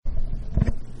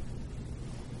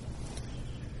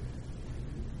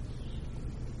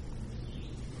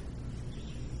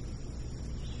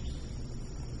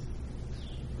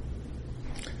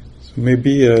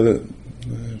Maybe a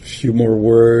few more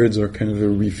words or kind of a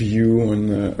review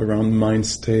on around mind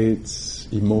states,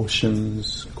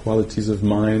 emotions, qualities of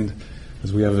mind,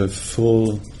 as we have a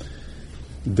full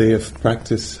day of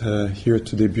practice here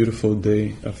today, beautiful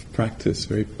day of practice,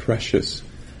 very precious.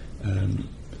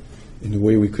 In a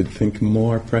way we could think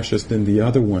more precious than the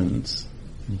other ones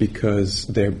because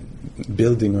they're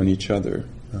building on each other.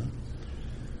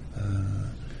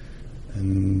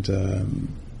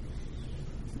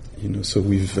 So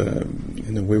we've,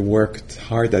 in a way, worked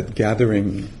hard at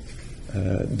gathering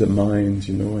the mind,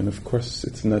 and of course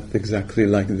it's not exactly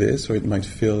like this, or it might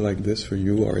feel like this for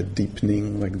you, or a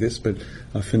deepening like this, but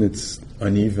often it's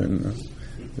uneven.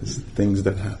 There's things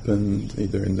that happen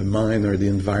either in the mind or the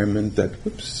environment that,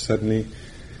 suddenly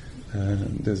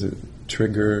there's a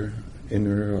trigger,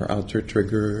 inner or outer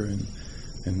trigger,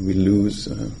 and we lose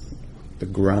the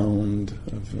ground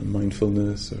of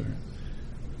mindfulness or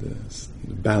the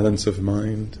balance of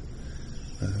mind.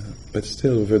 But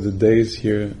still, over the days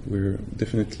here, we're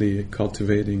definitely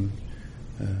cultivating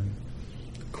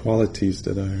qualities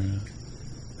that are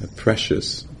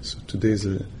precious. So today's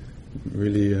a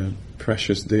really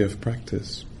precious day of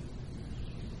practice.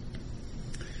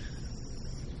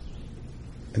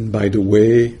 And by the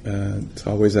way, it's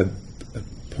always at a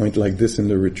point like this in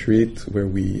the retreat where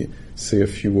we say a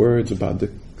few words about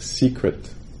the secret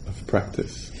of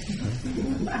practice.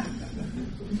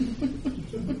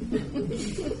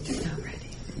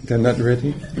 They're not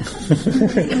ready?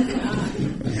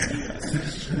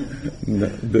 No,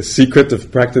 the secret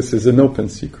of practice is an open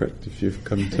secret. If you've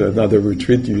come to another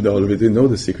retreat, you'd already know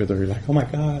the secret, or you're like, oh my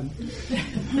God,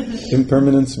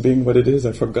 impermanence being what it is,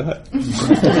 I forgot.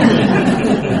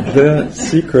 The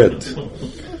secret.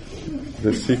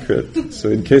 So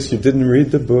in case you didn't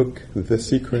read the book, The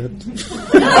Secret.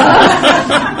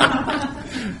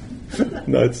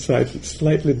 No, it's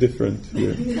slightly different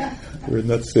here. We're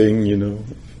not saying,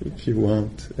 if you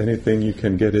want anything, you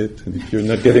can get it, and if you're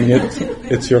not getting it,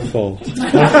 it's your fault.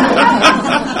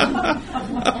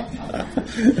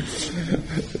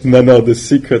 No, the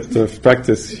secret of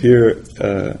practice here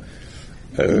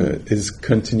is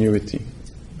continuity.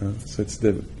 So it's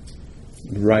the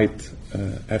right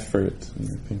effort. And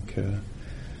I think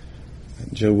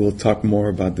Jill will talk more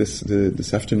about this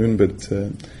this afternoon, but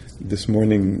this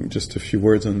morning, just a few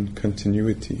words on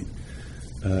continuity.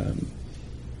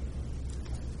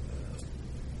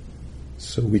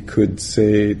 So we could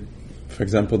say, for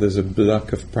example, there's a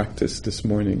block of practice this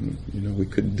morning. We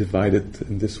could divide it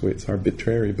in this way. It's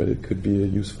arbitrary, but it could be a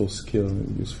useful skill,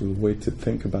 a useful way to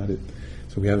think about it.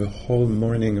 So we have a whole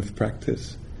morning of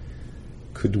practice.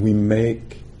 Could we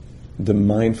make the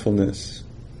mindfulness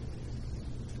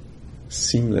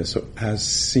seamless, or as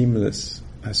seamless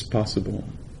as possible?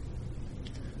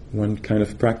 One kind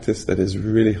of practice that is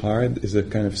really hard is a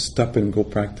kind of stop and go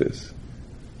practice.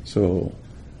 So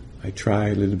I try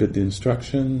a little bit the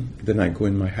instruction, then I go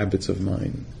in my habits of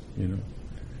mind, and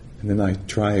then I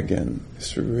try again.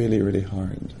 It's really, really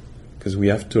hard because we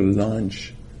have to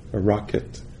launch a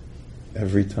rocket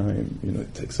every time.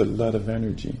 It takes a lot of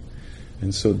energy.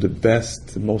 And so the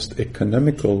best, most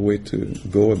economical way to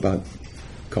go about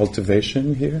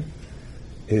cultivation here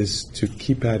is to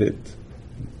keep at it.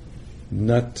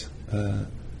 Not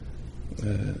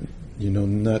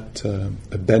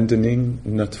abandoning,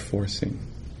 not forcing.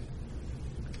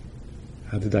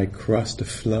 How did I cross the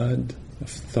flood of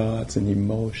thoughts and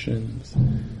emotions?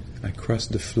 I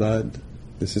crossed the flood,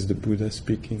 this is the Buddha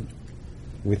speaking,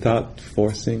 without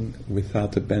forcing,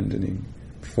 without abandoning.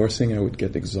 Forcing, I would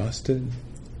get exhausted,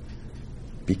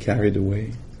 be carried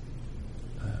away.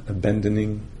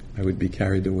 Abandoning, I would be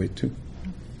carried away too.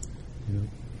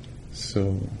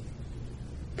 So,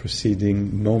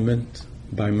 proceeding moment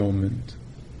by moment,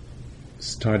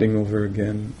 starting over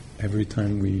again every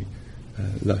time we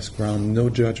lost ground, no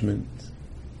judgment,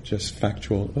 just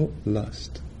factual. Oh,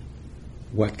 lost.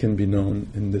 What can be known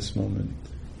in this moment?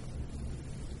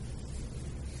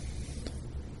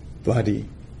 Body,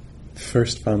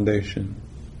 first foundation.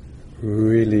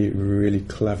 Really, really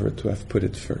clever to have put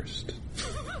it first.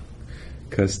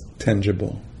 Because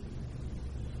tangible.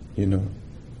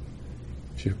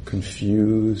 If you're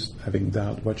confused, having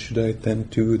doubt, what should I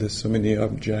attend to? There's so many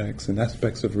objects and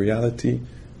aspects of reality.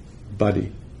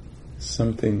 Body.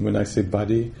 Something, when I say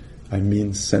body, I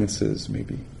mean senses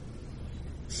maybe.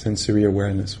 Sensory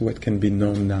awareness. What can be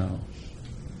known now?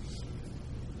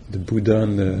 The Buddha,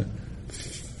 in the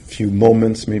few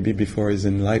moments maybe before his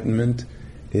enlightenment,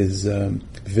 is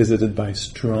visited by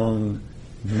strong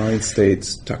mind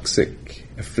states, toxic,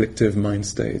 afflictive mind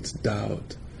states,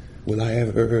 doubt. Will I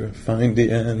ever find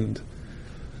the end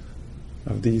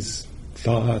of these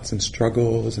thoughts and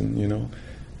struggles,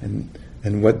 and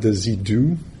and what does he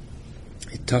do?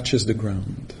 He touches the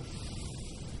ground.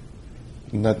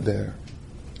 Not there.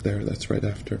 There, that's right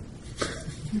after.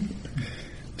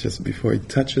 Just before he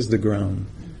touches the ground,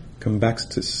 come back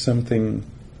to something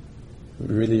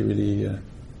really, really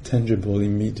tangible,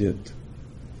 immediate.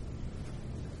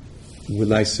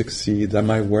 Will I succeed? Am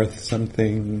I worth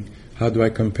something? How do I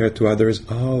compare to others?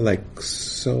 All like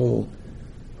so,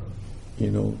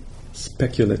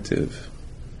 speculative.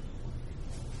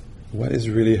 What is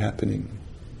really happening?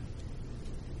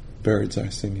 Birds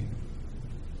are singing.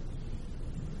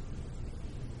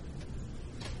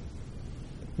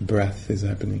 Breath is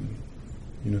happening.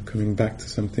 Coming back to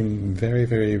something very,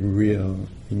 very real,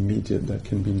 immediate, that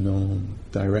can be known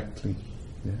directly.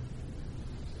 Yeah?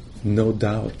 No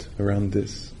doubt around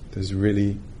this. There's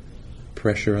really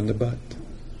pressure on the butt.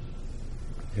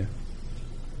 Yeah.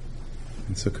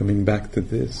 And so coming back to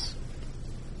this.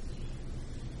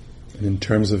 And in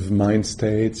terms of mind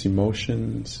states,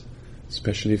 emotions,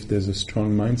 especially if there's a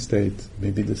strong mind state,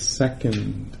 maybe the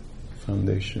second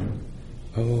foundation.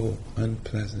 Oh,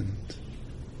 unpleasant.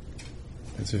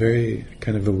 It's very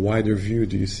kind of a wider view.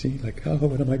 Do you see? Like, oh,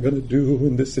 what am I going to do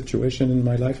in this situation in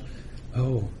my life?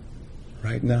 Oh,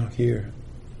 right now here,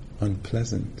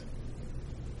 unpleasant.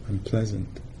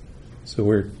 Unpleasant. So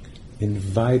we're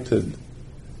invited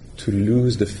to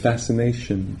lose the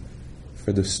fascination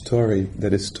for the story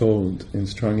that is told in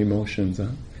strong emotions.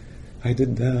 I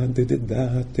did that, they did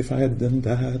that, if I had done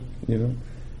that,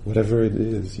 whatever it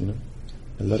is,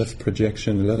 a lot of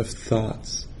projection, a lot of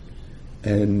thoughts.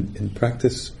 And in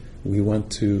practice, we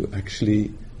want to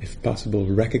actually, if possible,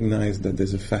 recognize that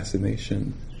there's a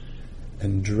fascination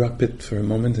and drop it for a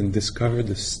moment and discover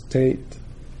the state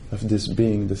of this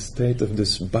being, the state of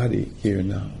this body here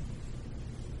now.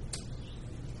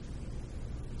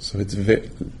 So it's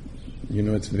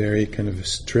very kind of a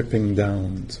stripping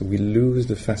down. So we lose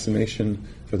the fascination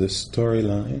for the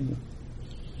storyline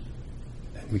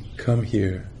and we come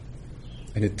here.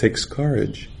 And it takes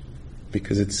courage,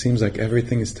 because it seems like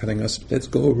everything is telling us, let's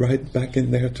go right back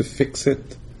in there to fix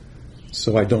it,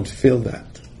 so I don't feel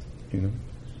that,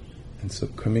 And so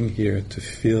coming here to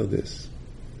feel this.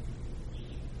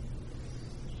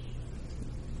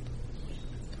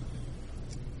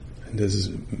 And there's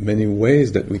many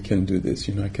ways that we can do this.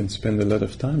 I can spend a lot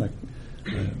of time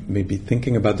maybe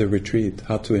thinking about the retreat,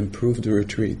 how to improve the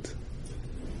retreat,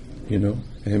 and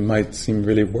it might seem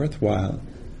really worthwhile.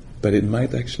 But it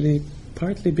might actually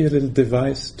partly be a little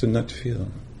device to not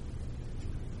feel,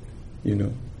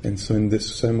 And so in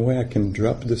this same way I can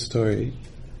drop the story,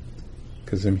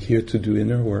 because I'm here to do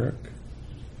inner work,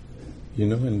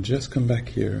 and just come back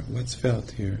here. What's felt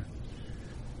here?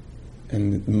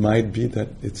 And it might be that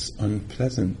it's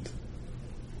unpleasant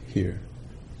here,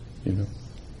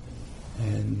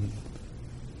 And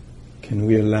can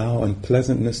we allow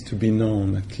unpleasantness to be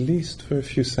known, at least for a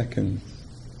few seconds?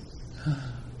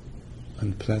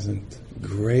 Unpleasant,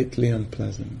 greatly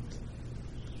unpleasant.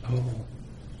 Oh,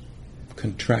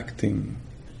 contracting,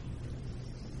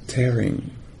 tearing,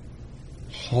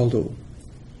 hollow,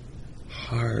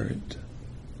 hard,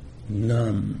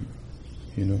 numb,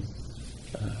 And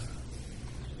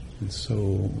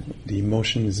so the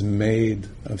emotion is made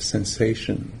of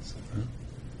sensations.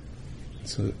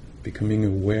 So becoming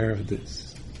aware of this.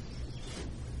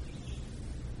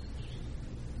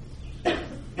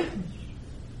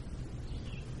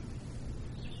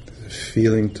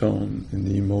 Feeling tone in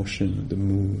the emotion, the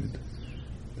mood.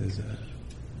 There's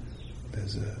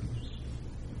a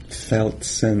felt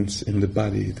sense in the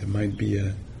body. There might be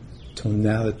a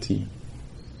tonality,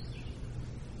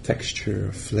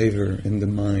 texture, flavor in the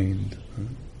mind.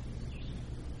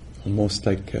 Almost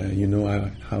like,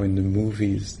 how in the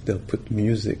movies they'll put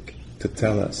music to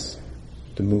tell us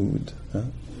the mood. I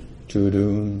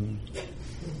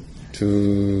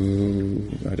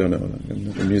don't know, I'm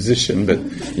not a musician, but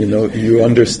you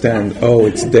understand, oh,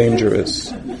 it's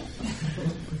dangerous, and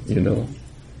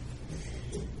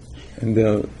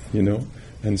they'll,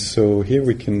 and so here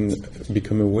we can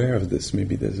become aware of this.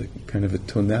 Maybe there's a kind of a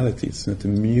tonality. It's not a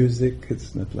music,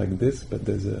 it's not like this, but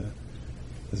there's a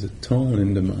tone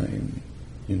in the mind,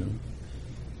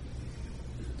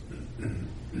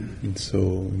 and so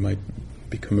we might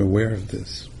become aware of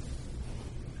this.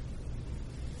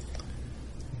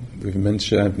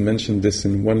 I've mentioned this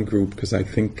in one group because I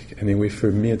think, anyway,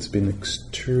 for me it's been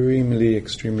extremely,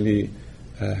 extremely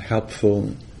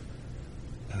helpful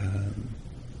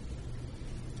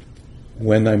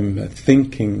when I'm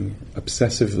thinking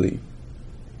obsessively.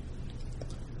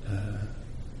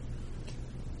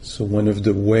 So one of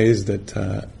the ways that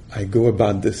I go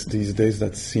about this these days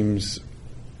that seems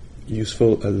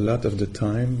useful a lot of the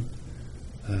time,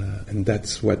 and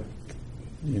that's what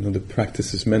the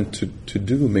practice is meant to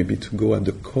do. Maybe to go at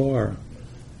the core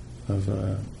of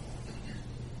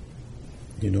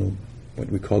what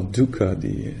we call dukkha,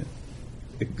 the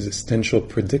existential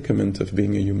predicament of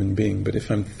being a human being. But if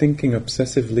I'm thinking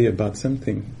obsessively about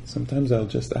something, sometimes I'll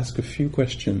just ask a few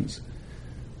questions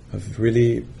of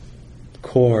really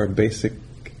core, basic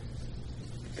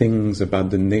things about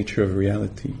the nature of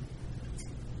reality.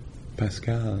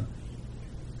 Pascal,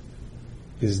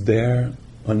 is there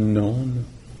unknown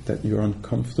that you're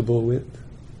uncomfortable with?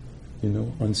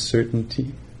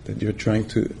 Uncertainty that you're trying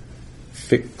to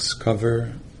fix,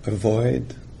 cover, avoid?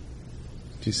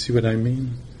 Do you see what I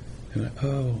mean? And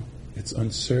it's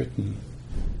uncertain.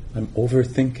 I'm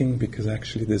overthinking because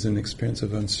actually there's an experience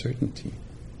of uncertainty.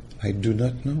 I do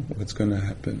not know what's going to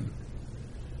happen.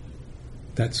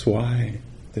 That's why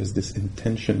there's this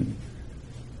intention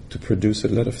to produce a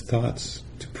lot of thoughts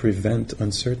to prevent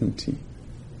uncertainty.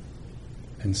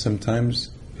 And sometimes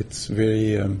it's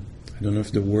very, I don't know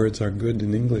if the words are good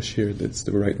in English here, that's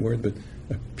the right word, but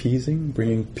appeasing,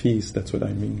 bringing peace, that's what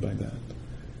I mean by that.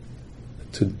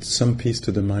 To some peace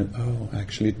to the mind, I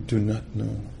actually do not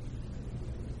know.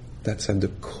 That's at the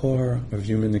core of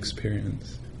human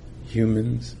experience.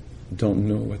 Humans don't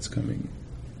know what's coming.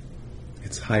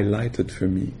 It's highlighted for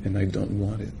me and I don't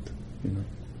want it,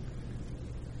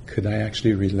 Could I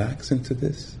actually relax into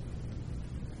this?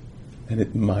 And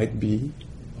it might be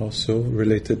also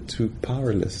related to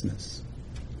powerlessness.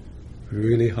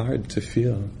 Really hard to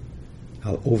feel.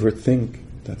 I'll overthink,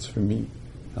 that's for me.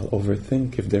 I'll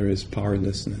overthink if there is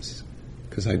powerlessness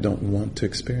because I don't want to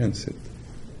experience it.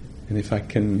 And if I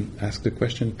can ask the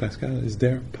question, Pascal, is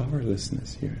there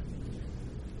powerlessness here?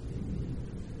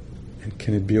 And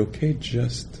can it be okay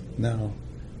just now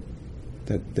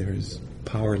that there is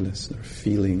powerless or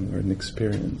feeling or an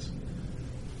experience?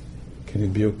 Can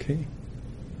it be okay?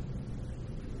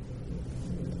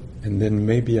 And then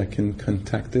maybe I can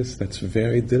contact this. That's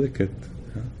very delicate.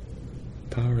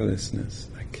 Powerlessness.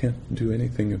 I can't do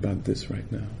anything about this right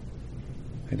now.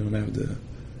 I don't have the,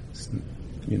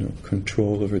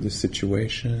 control over the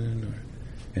situation,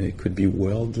 and it could be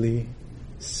worldly,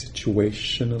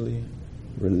 situationally,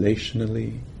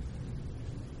 relationally,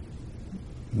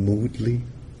 moodly.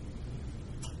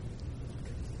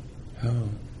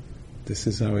 This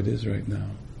is how it is right now.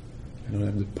 I don't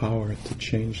have the power to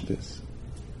change this.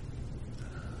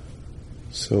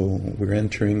 So we're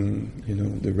entering,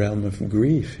 the realm of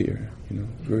grief here.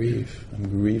 Grief. I'm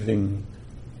grieving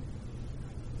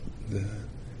the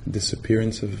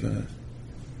disappearance of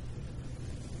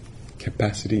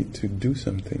capacity to do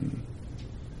something.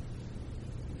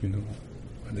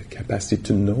 Or the capacity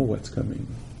to know what's coming.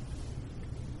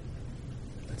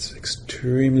 That's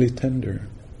extremely tender.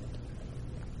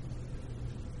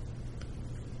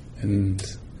 And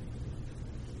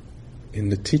in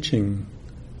the teaching,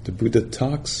 the Buddha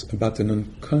talks about an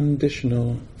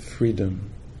unconditional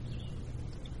freedom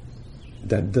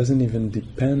that doesn't even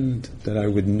depend that I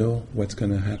would know what's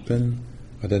going to happen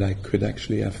or that I could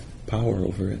actually have power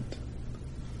over it.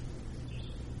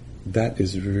 That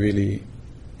is really,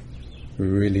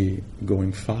 really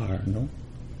going far, no?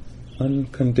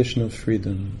 Unconditional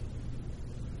freedom.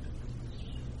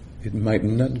 It might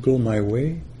not go my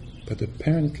way, but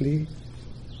apparently,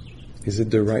 is it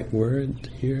the right word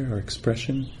here or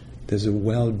expression? There's a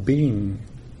well-being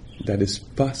that is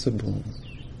possible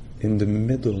in the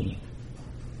middle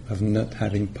of not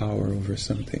having power over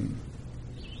something.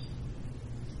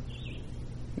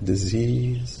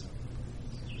 Disease,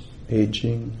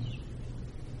 aging,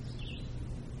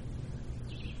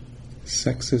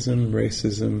 sexism,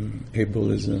 racism,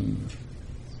 ableism,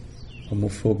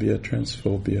 homophobia,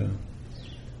 transphobia,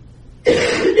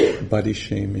 body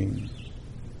shaming,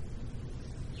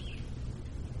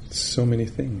 so many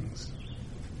things.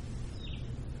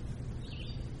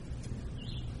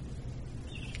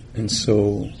 And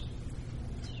so,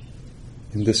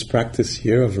 in this practice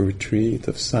here of a retreat,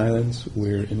 of silence,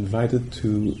 we're invited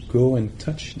to go and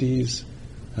touch these,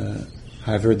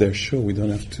 however they show. We don't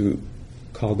have to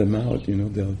call them out,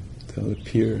 they'll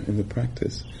appear in the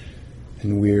practice.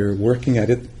 And we're working at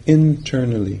it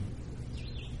internally.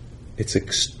 It's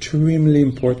extremely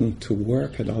important to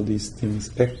work at all these things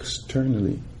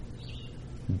externally,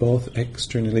 both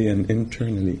externally and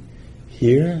internally.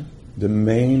 Here, the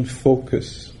main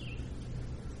focus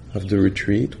of the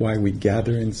retreat, why we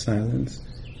gather in silence,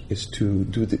 is to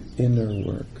do the inner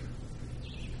work.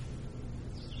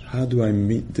 How do I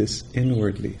meet this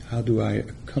inwardly? How do I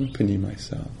accompany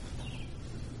myself?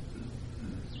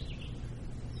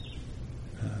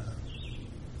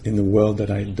 In the world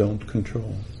that I don't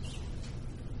control.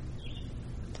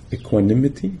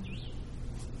 equanimity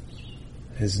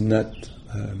is not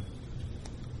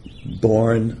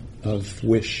born of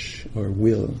wish or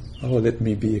will. Oh, let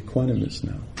me be equanimous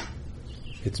now.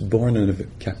 It's born of a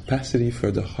capacity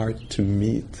for the heart to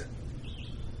meet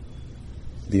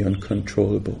the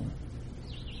uncontrollable,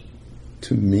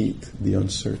 to meet the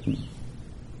uncertain.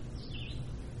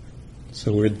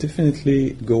 So we're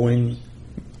definitely going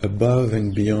above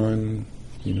and beyond,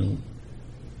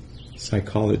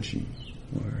 psychology,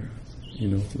 or,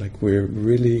 like we're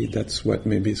really, that's what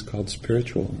maybe is called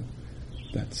spiritual.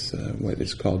 That's what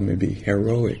is called maybe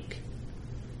heroic,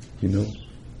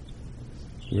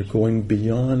 We're going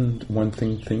beyond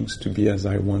wanting things to be as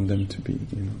I want them to be,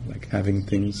 like having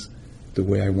things the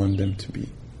way I want them to be.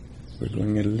 We're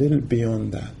going a little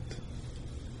beyond that.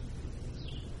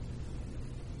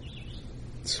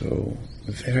 So,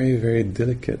 very, very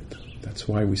delicate. That's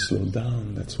why we slow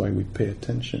down. That's why we pay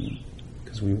attention.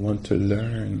 Because we want to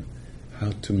learn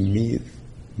how to meet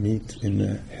in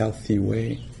a healthy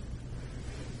way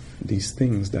these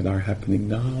things that are happening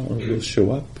now or will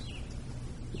show up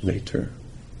later.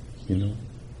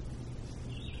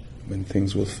 When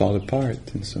things will fall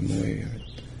apart in some way, or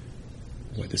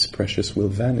what is precious will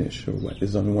vanish, or what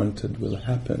is unwanted will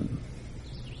happen.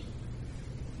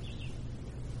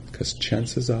 Because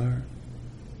chances are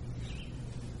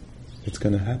it's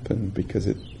going to happen, because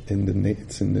it's in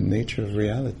the nature of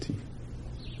reality.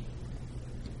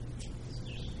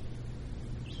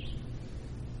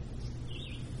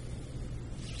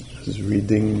 I was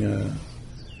reading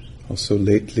also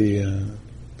lately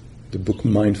the book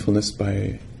Mindfulness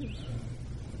by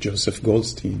Joseph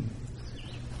Goldstein,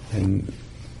 and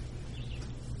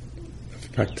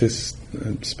I've practiced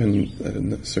and spent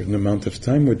a certain amount of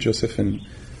time with Joseph, and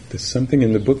there's something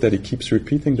in the book that he keeps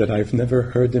repeating that I've never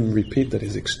heard him repeat that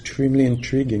is extremely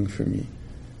intriguing for me.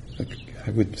 Like,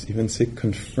 I would even say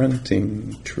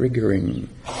confronting, triggering,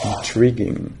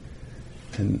 intriguing.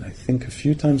 And I think a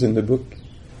few times in the book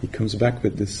he comes back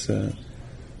with this, how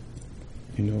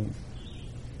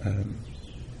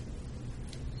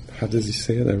does he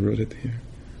say it? I wrote it here.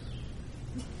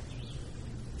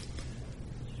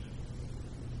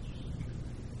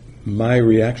 My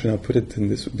reaction, I'll put it in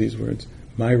these words,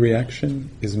 my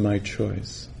reaction is my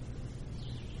choice.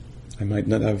 I might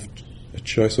not have a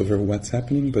choice over what's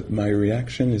happening, but my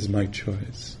reaction is my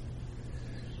choice.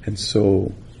 And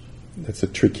so, that's a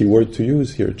tricky word to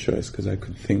use here, choice, because I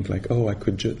could think like, I'm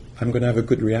going to have a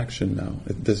good reaction now.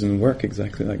 It doesn't work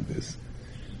exactly like this.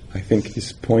 I think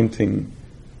he's pointing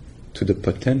to the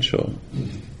potential,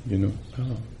 I'm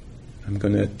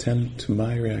going to attend to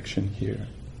my reaction here.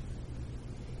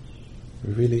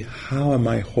 Really, how am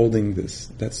I holding this?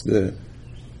 That's you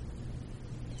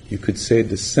could say,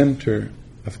 the center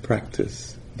of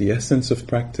practice, the essence of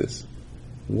practice.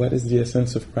 What is the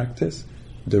essence of practice?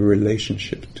 The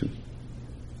relationship to.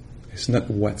 It's not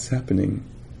what's happening,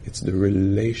 it's the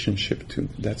relationship to.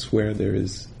 That's where there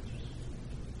is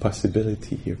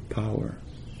possibility here, power.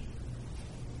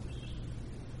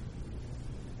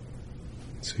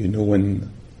 So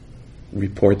when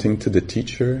reporting to the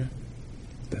teacher,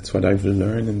 that's what I've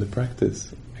learned in the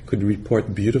practice. I could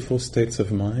report beautiful states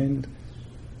of mind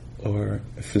or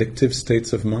afflictive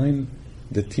states of mind.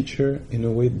 The teacher, in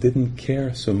a way, didn't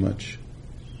care so much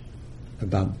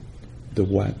about the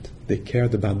what. They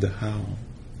cared about the how.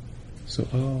 So,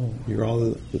 you're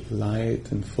all light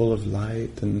and full of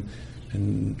light and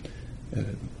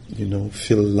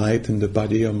feel light in the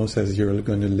body almost as you're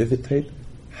going to levitate.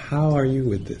 How are you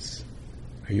with this?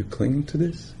 Are you clinging to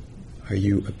this? Are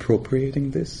you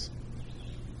appropriating this?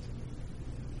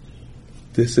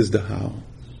 This is the how.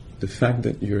 The fact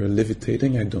that you're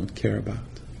levitating, I don't care about.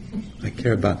 I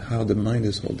care about how the mind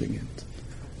is holding it,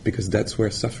 because that's where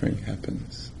suffering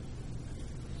happens.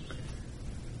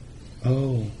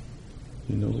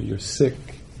 You're sick.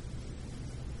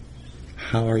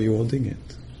 How are you holding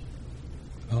it?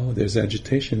 There's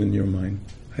agitation in your mind.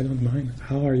 I don't mind.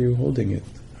 How are you holding it?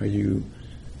 Are you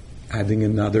adding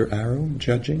another arrow,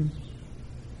 judging?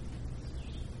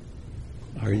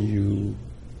 Are you,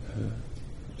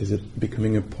 is it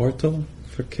becoming a portal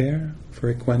for care, for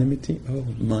equanimity?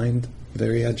 Mind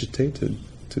very agitated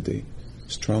today.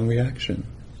 Strong reaction.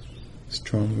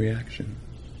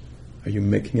 Are you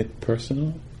making it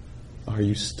personal? Are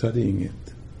you studying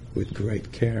it with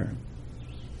great care?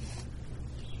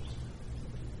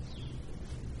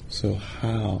 So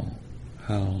how?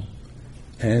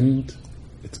 And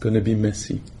it's going to be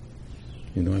messy.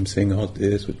 I'm saying all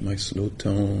this with my slow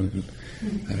tone and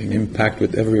having impact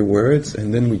with every word,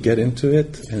 and then we get into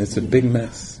it and it's a big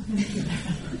mess.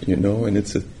 And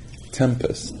it's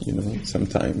tempest,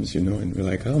 sometimes, and we're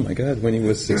like, oh my God, when he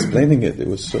was explaining it, it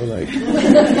was so like,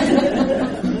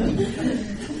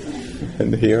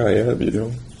 and here I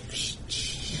am,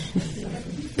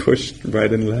 pushed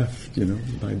right and left,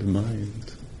 by the mind.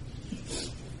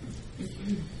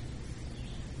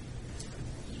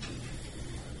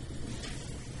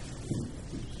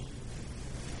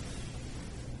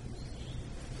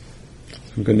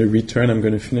 I'm going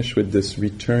to finish with this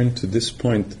return to this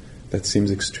point that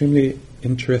seems extremely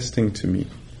interesting to me.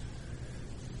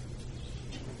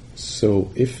 So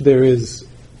if there is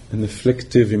an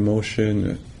afflictive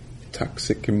emotion, a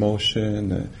toxic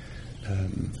emotion,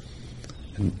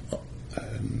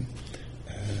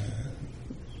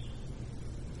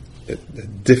 a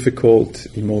difficult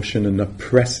emotion, an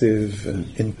oppressive,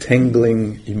 an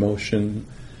entangling emotion,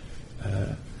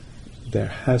 there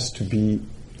has to be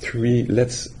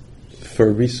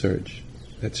for research,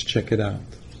 let's check it out.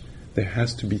 There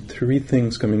has to be three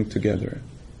things coming together.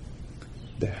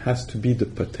 There has to be the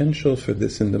potential for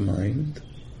this in the mind.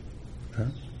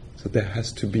 So there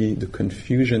has to be the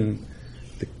confusion,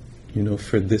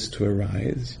 for this to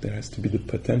arise. There has to be the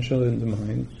potential in the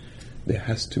mind. There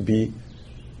has to be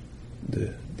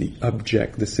the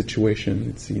object, the situation.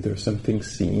 It's either something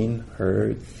seen,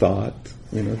 heard, thought,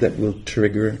 that will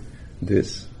trigger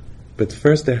this. But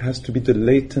first there has to be the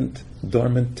latent,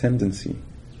 dormant tendency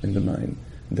in the mind.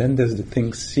 Then there's the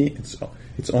thing seen.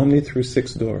 It's only through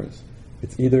 6 doors.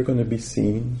 It's either going to be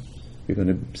seen, you're going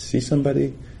to see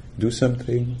somebody, do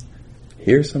something,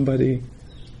 hear somebody,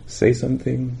 say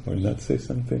something or not say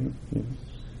something,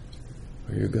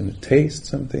 or you're going to taste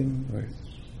something, or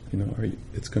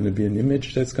it's going to be an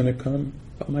image that's going to come.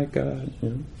 Oh my God,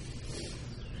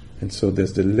 And so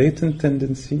there's the latent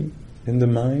tendency in the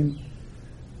mind.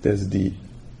 There's the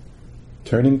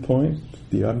turning point,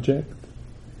 the object,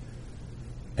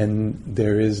 and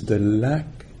there is the lack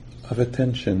of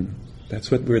attention.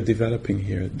 That's what we're developing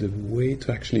here, the way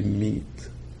to actually meet.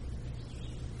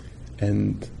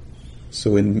 And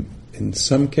so in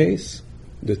some case,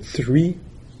 the 3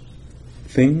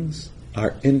 things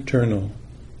are internal.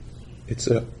 It's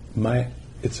an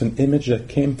image that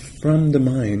came from the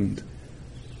mind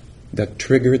that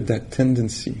triggered that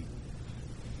tendency.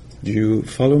 Do you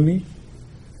follow me?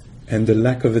 And the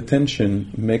lack of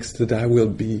attention makes that I will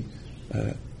be,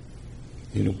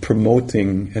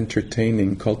 promoting,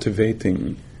 entertaining,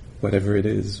 cultivating whatever it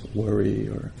is, worry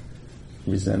or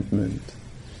resentment.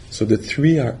 So the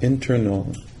 3 are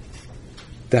internal.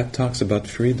 That talks about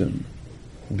freedom,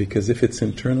 because if it's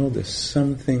internal, there's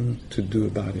something to do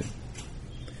about it.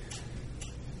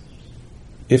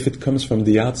 If it comes from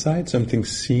the outside, something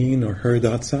seen or heard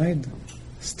outside,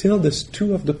 still there's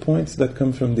 2 of the points that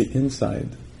come from the inside.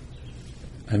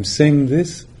 I'm saying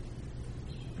this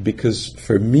because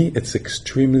for me it's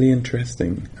extremely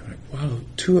interesting. I'm like, wow,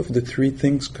 2 of the 3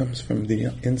 things comes from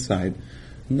the inside.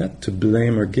 Not to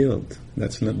blame or guilt.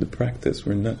 That's not the practice.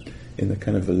 We're not in a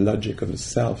kind of a logic of a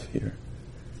self here.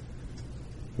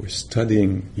 We're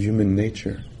studying human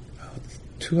nature.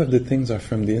 2 of the things are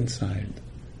from the inside.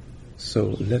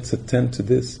 So let's attend to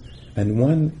this. And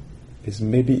one is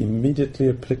maybe immediately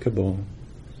applicable,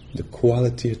 the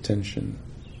quality attention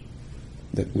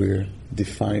that we're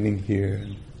defining here.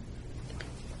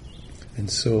 And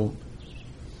so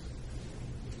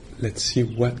let's see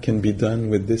what can be done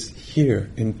with this here,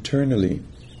 internally.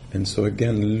 And so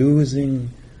again,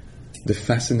 losing the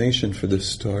fascination for the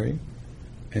story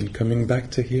and coming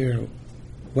back to here,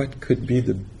 what could be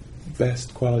the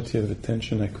best quality of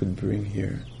attention I could bring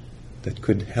here that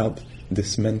could help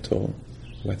dismantle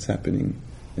what's happening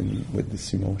with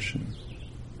this emotion.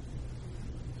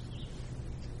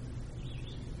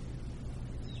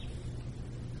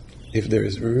 If there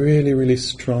is really, really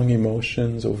strong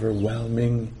emotions,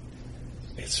 overwhelming,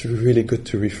 it's really good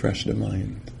to refresh the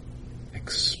mind.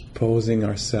 Exposing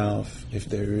ourselves, if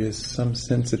there is some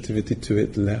sensitivity to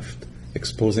it left,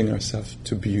 exposing ourselves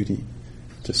to beauty,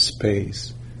 to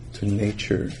space, to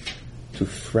nature, to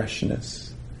freshness.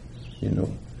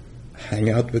 Hang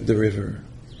out with the river,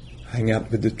 hang out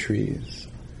with the trees,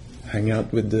 hang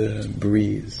out with the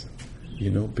breeze,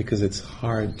 because it's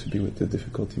hard to be with the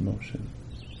difficult emotion.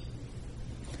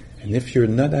 And if you're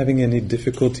not having any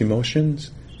difficult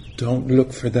emotions, don't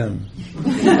look for them.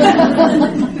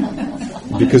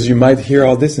 Because you might hear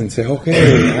all this and say,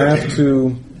 okay, I have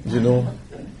to,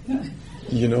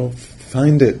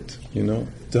 find it,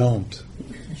 Don't.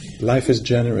 Life is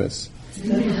generous.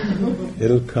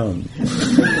 It'll come.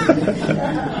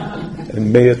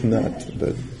 And may it not.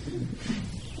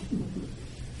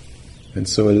 And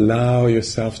so allow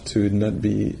yourself to not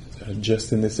be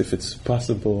just in this, if it's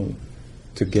possible,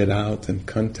 to get out and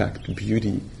contact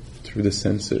beauty through the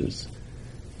senses.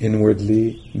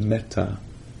 Inwardly, metta.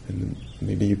 And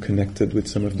maybe you connected with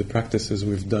some of the practices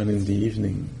we've done in the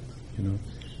evening,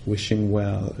 wishing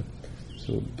well,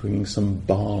 so bringing some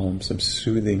balm, some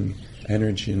soothing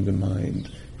energy in the mind,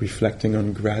 reflecting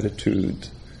on gratitude.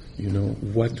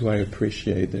 What do I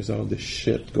appreciate? There's all this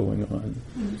shit going on.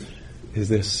 Is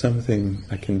there something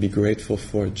I can be grateful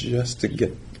for just to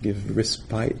give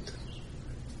respite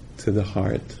to the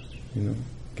heart?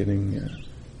 Getting,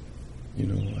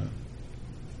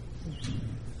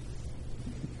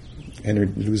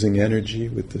 losing energy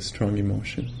with the strong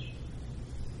emotion.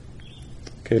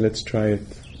 Okay, let's try it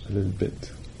a little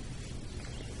bit.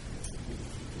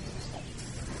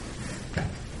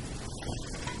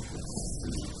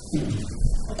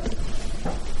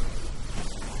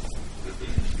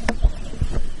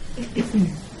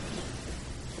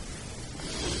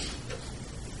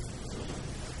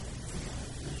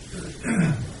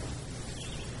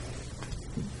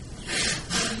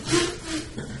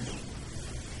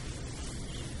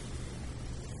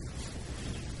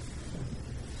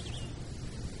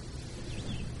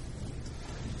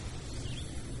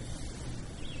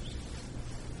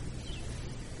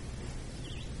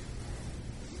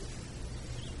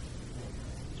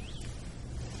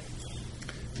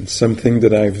 And something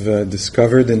that I've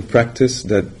discovered in practice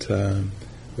that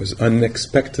was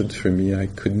unexpected for me. I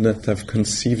could not have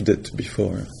conceived it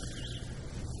before.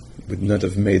 It would not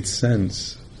have made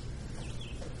sense.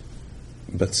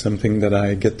 But something that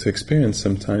I get to experience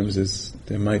sometimes is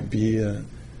there might be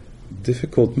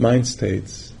difficult mind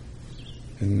states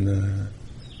and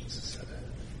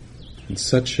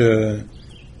such a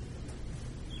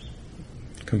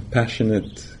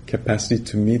compassionate capacity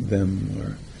to meet them,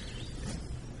 or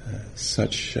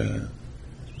such the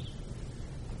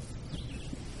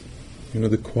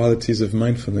qualities of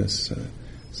mindfulness,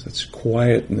 such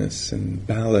quietness and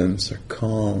balance or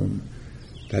calm,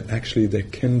 that actually there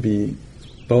can be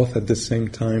both at the same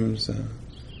times,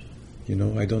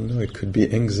 I don't know, it could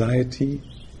be anxiety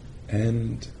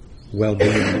and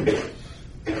well-being.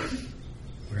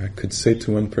 Where I could say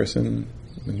to one person,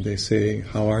 when they say,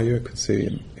 "How are you?" I could say,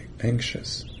 "I'm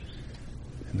anxious."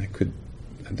 And I could,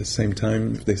 at the same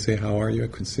time, if they say, "How are you?" I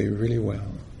could say, "Really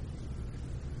well."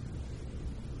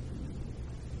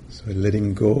 So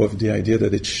letting go of the idea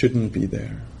that it shouldn't be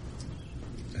there.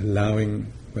 Allowing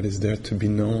what is there to be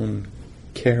known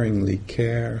caringly,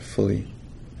 carefully.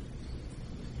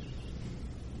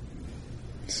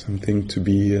 Something to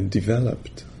be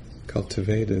developed,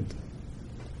 cultivated.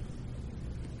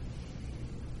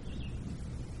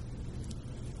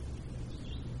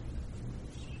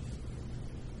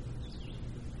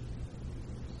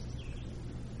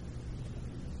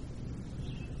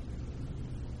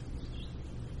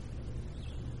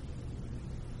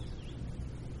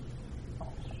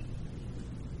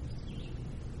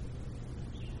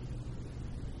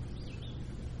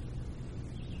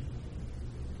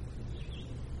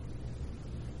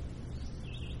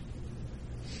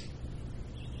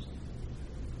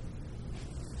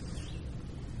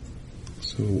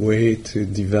 So a way to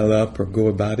develop or go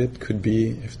about it could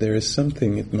be, if there is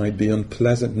something, it might be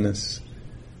unpleasantness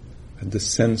at the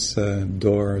sense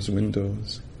doors,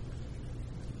 windows,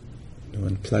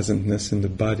 unpleasantness in the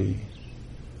body,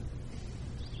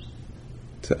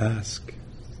 to ask,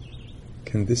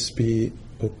 can this be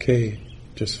okay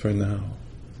just for now?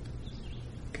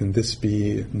 Can this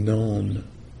be known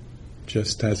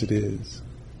just as it is?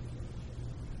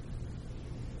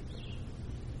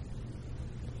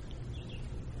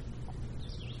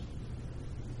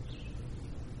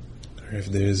 Or if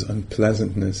there is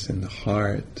unpleasantness in the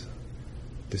heart,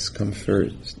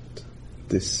 discomfort,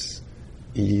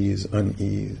 dis-ease,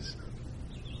 unease,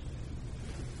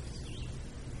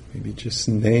 maybe just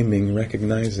naming,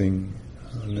 recognizing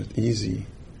how not easy.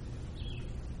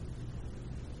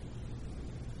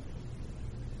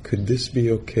 Could this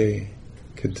be okay?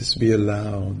 Could this be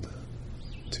allowed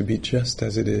to be just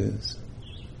as it is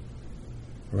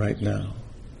right now?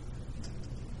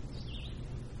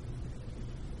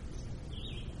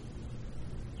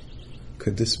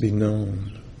 Could this be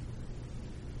known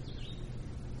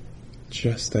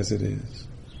just as it is?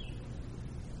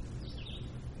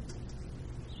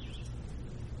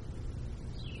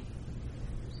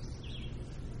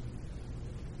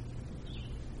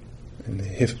 And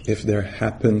if there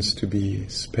happens to be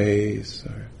space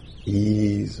or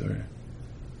ease or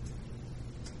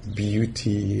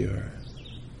beauty or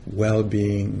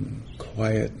well-being,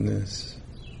 quietness,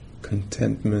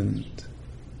 contentment,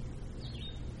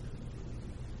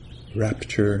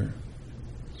 rapture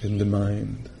in the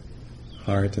mind,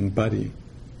 heart and body,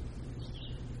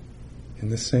 in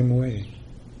the same way.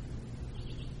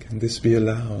 Can this be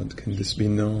allowed? Can this be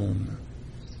known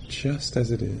just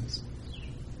as it is?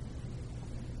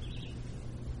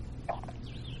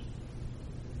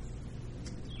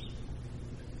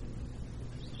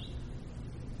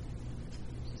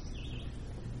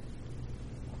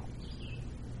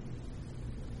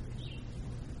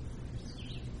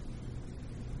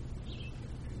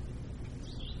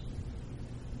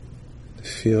 The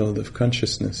field of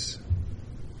consciousness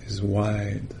is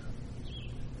wide,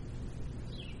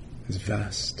 is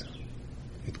vast.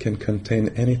 It can contain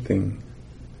anything: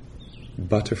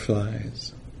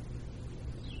 butterflies,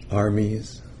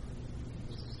 armies,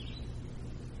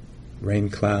 rain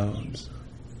clouds,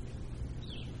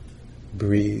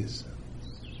 breeze,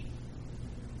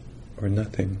 or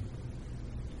nothing.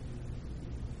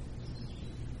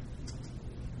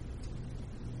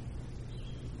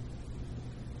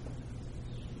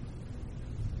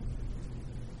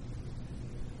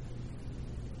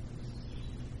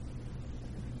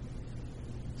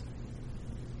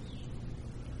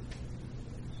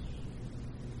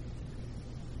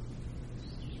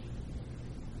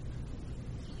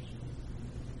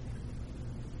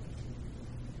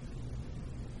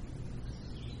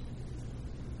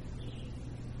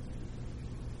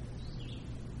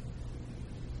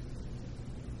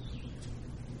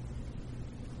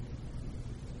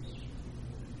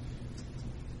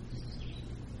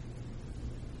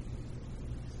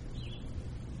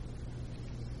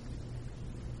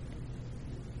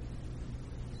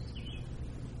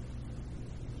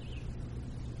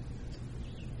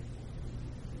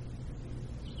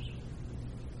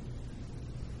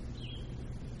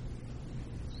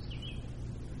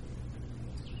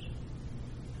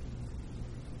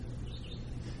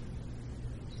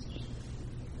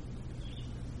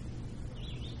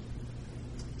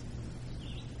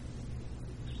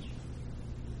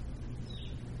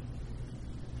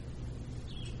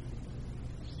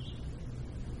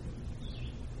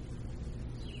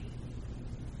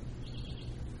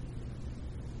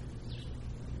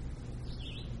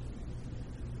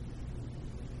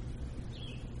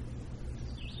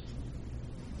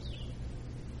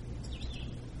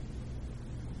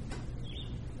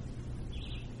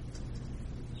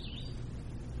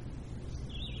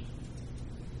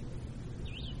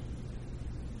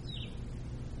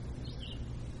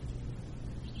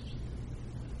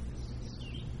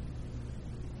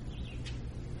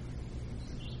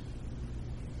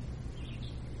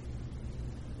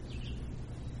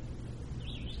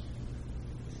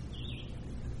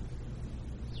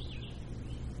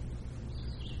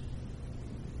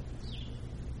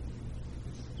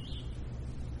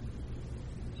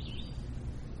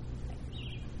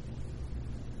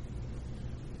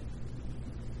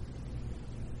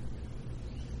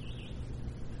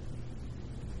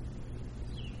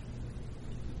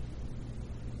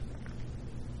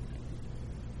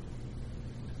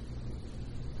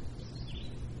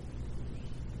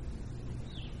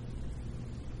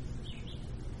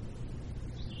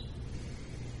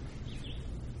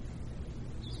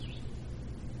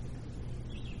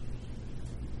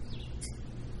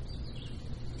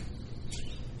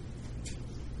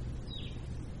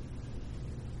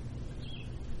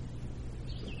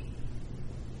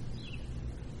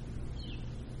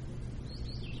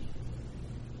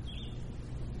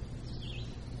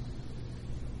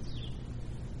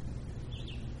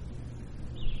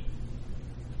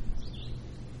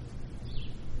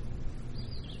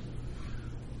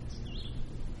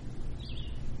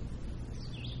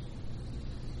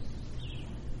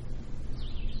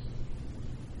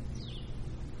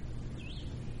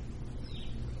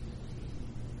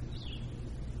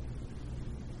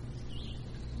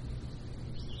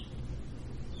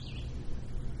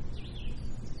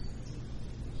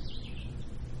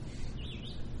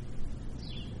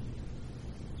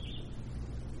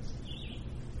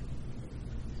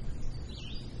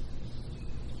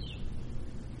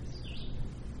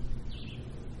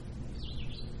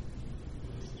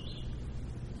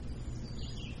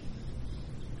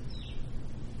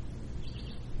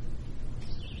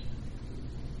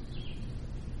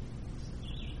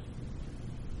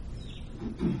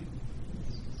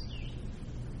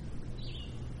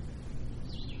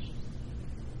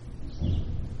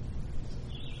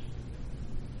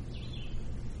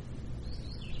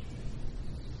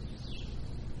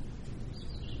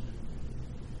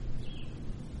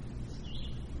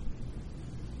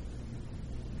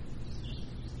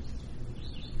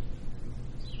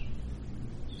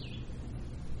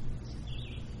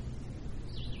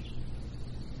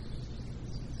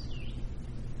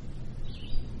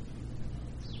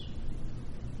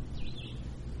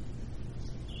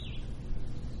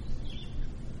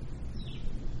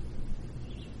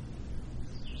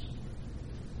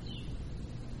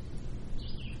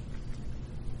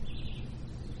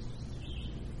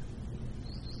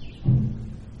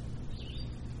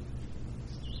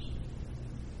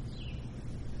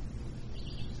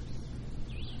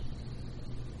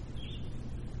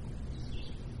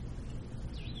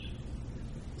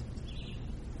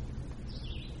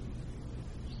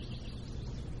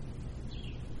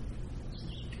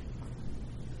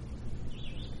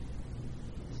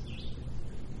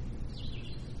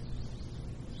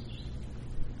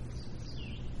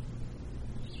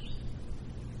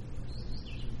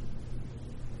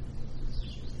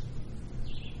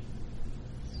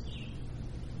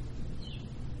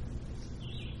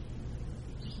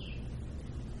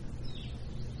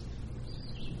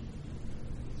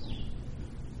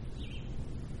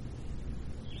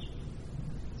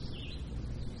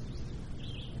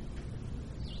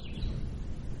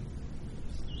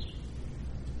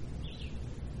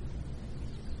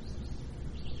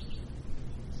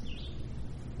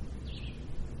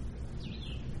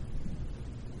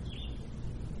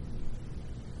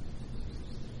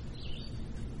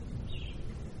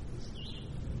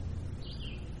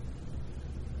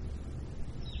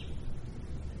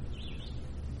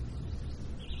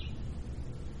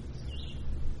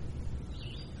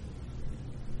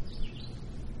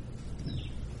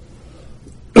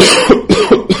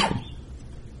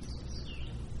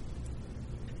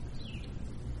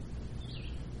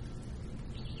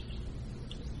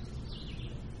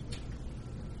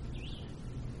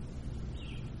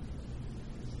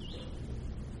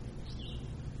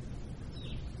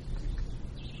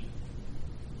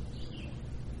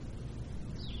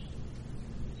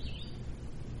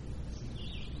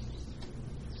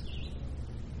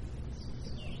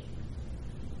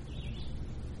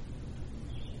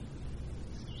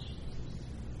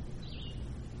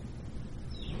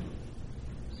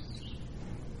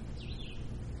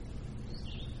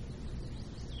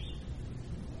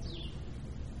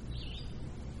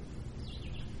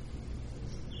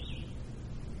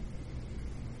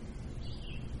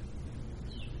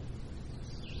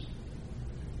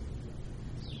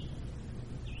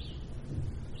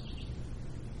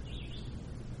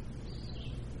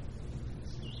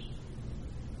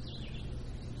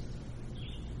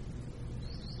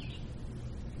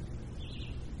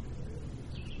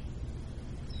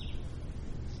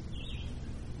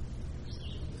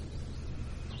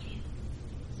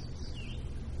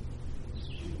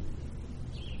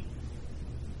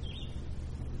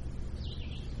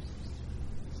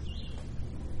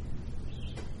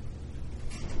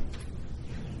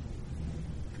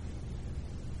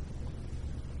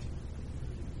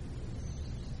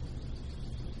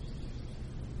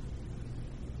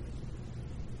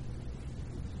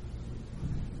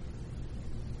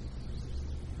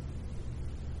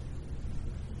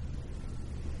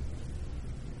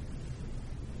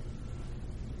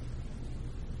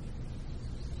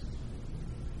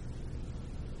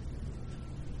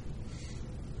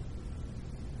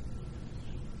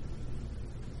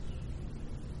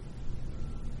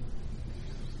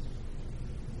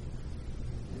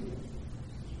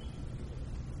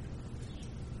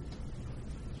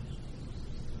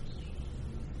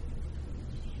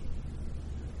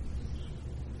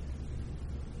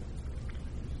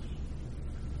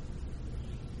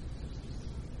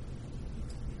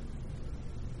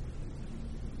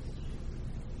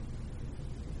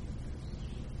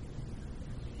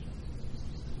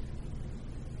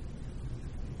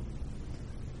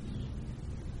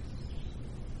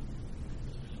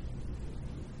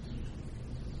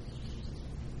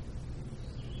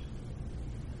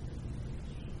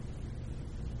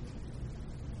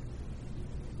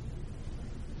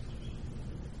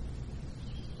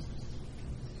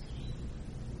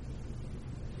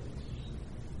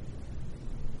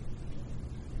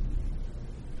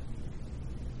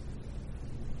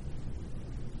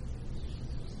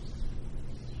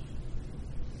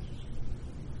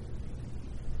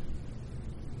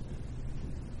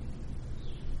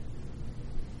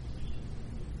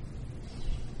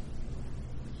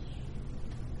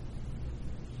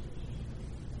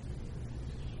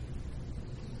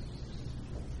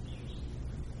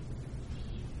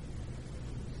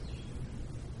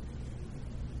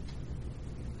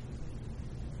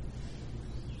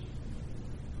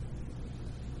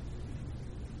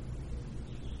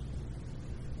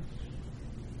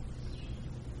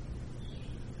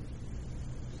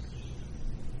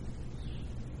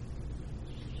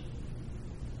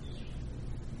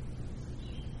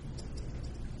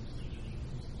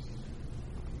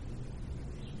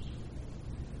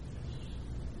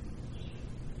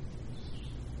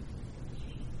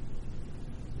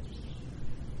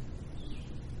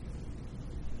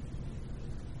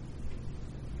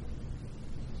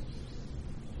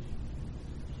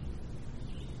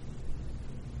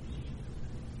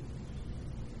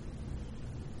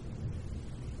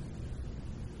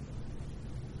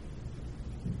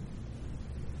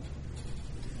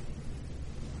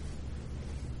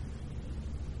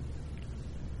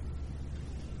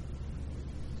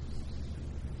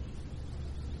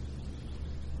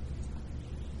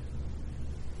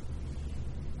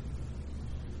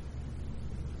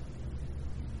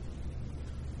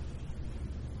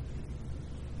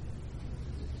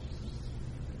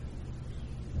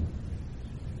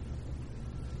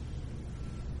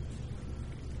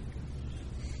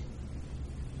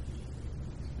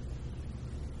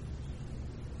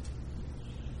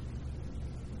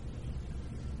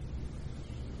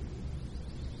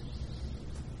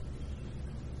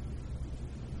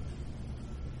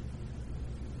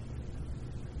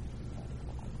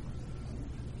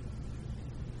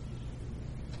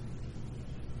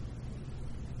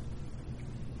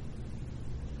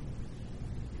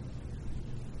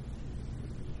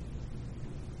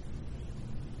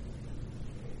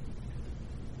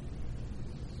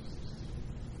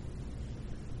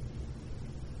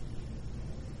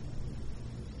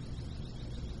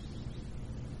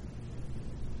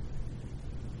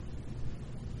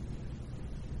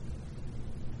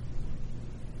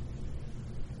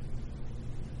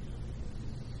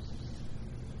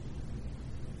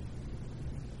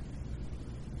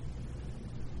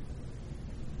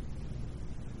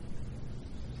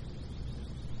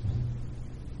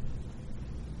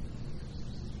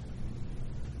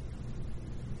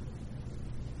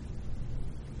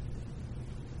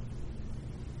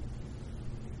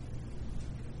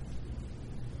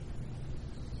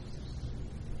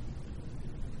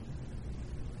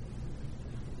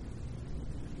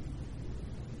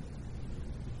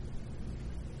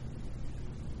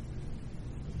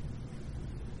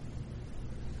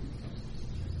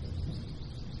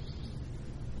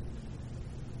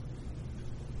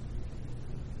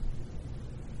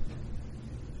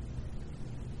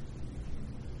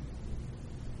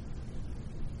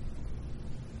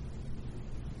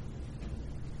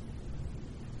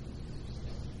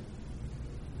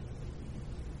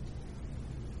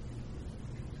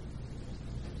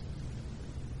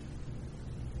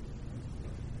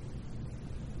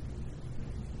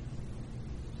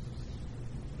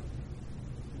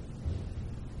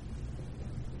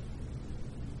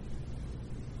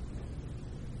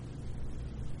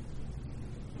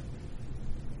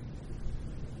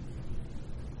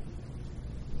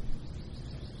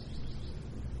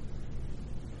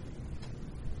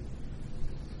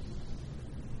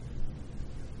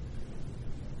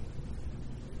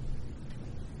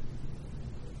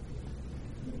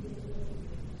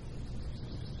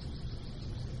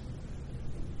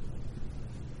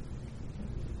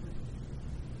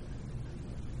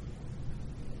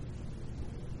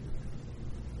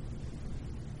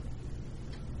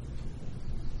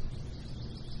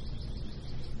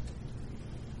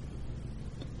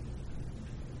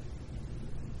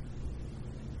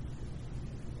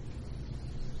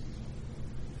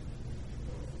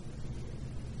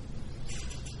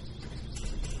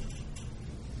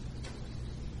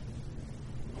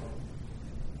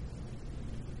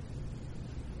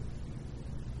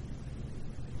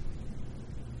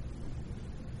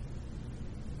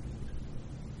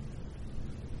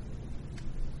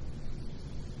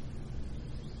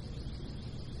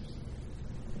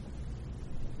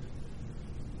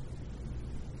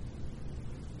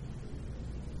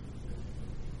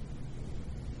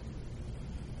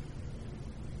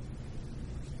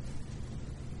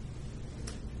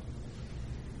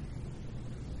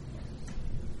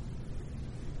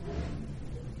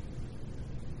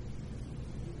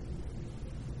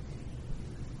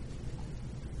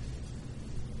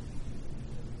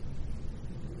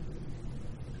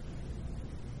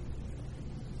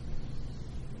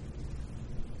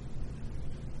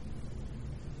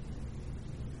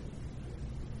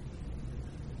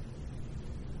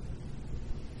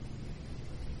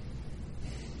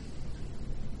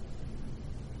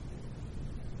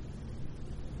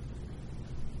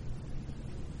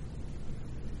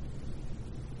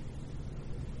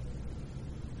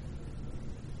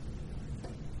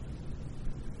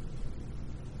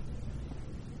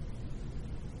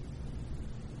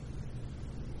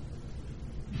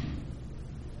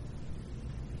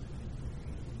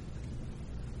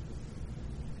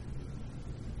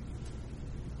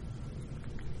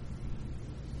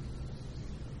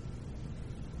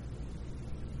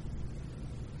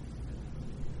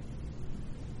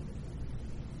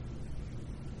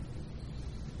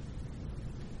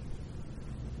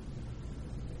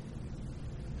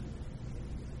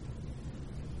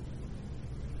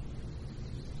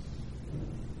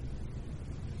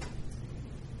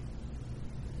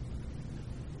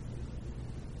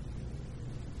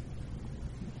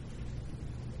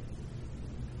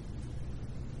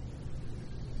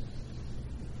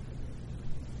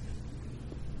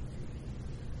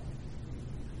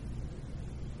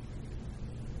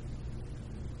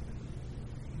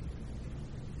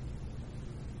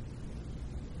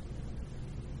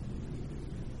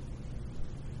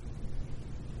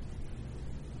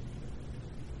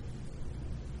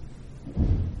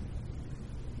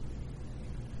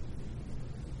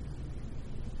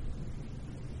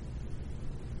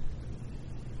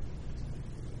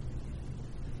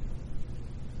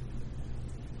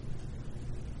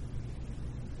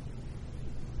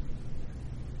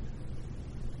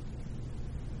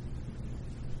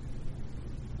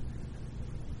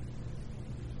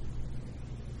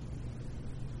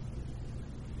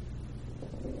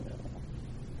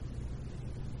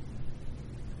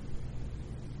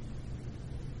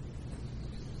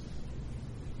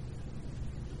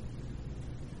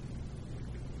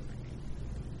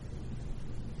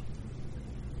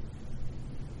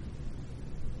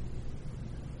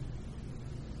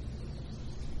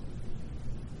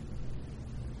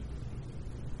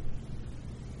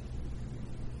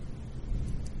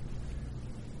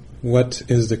 What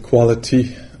is the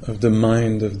quality of the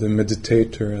mind of the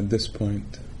meditator at this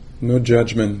point? No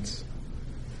judgment,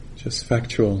 just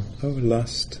factual. Oh,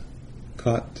 lost,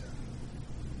 caught,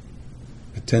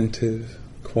 attentive,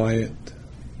 quiet,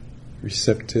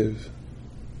 receptive,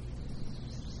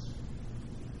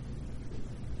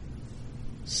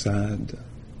 sad,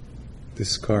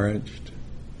 discouraged,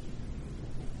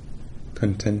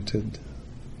 contented.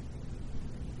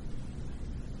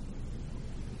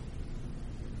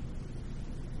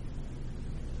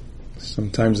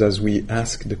 Sometimes as we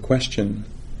ask the question,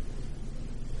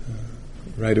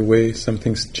 right away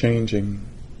something's changing,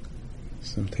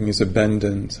 something is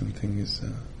abandoned, something is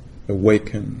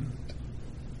awakened.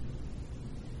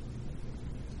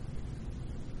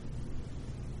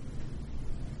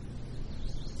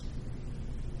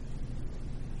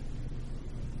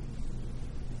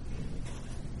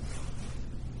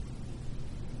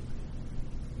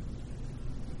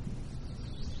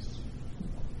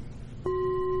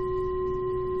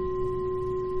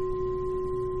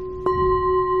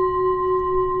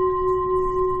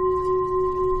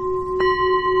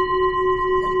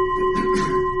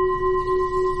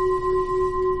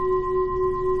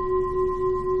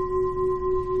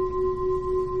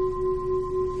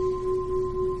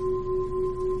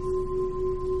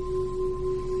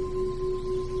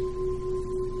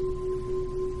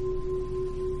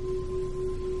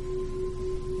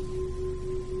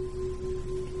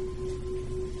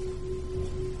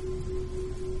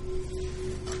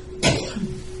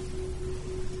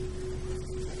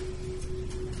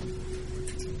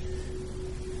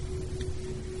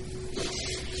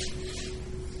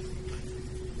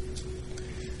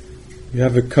 We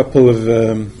have a couple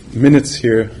of minutes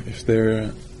here if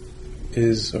there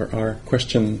is or are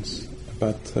questions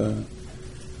about the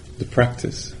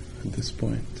practice at this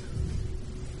point.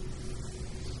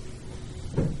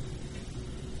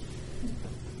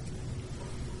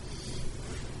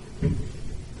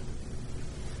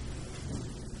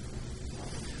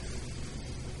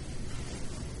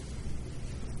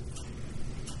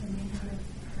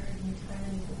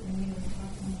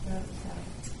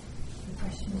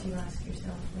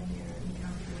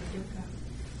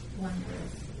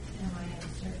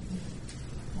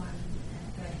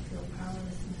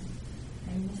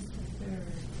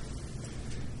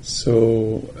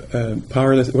 So,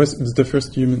 powerless. What's the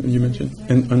first you mentioned?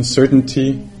 And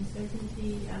uncertainty. Am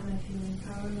I feeling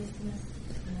powerlessness?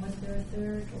 And was there a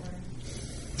third?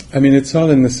 Or I mean, it's all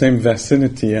in the same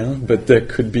vicinity, but there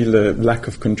could be the lack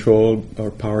of control or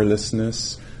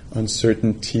powerlessness,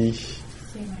 uncertainty.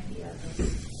 same idea.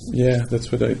 Yeah,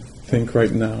 that's what I think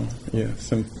right now. Yeah,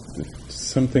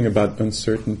 something about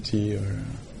uncertainty or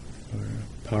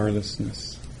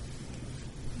powerlessness.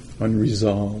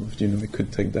 Unresolved, it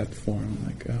could take that form,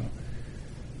 like, oh,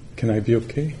 can I be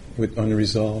okay with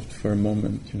unresolved for a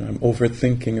moment? I'm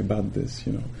overthinking about this,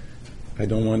 I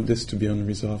don't want this to be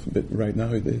unresolved, but right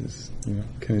now it is,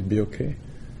 can it be okay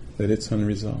that it's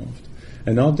unresolved?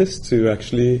 And all this to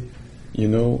actually,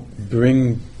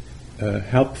 bring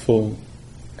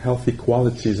healthy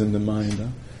qualities in the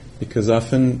mind, because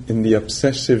often in the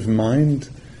obsessive mind,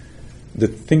 the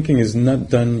thinking is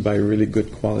not done by really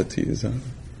good qualities,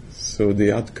 So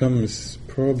the outcome is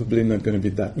probably not going to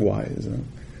be that wise.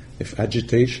 If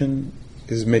agitation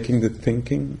is making the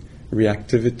thinking,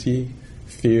 reactivity,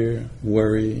 fear,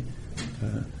 worry,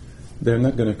 they're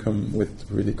not going to come with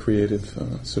really creative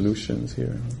solutions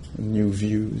here, new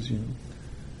views.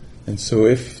 And so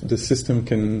if the system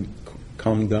can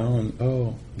calm down,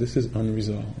 oh, this is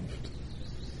unresolved.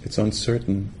 It's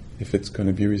uncertain if it's going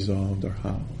to be resolved or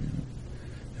how.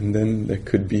 And then there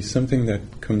could be something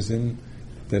that comes in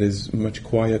that is much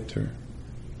quieter.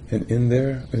 And in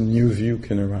there, a new view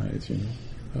can arise,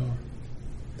 Oh,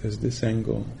 there's this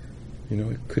angle.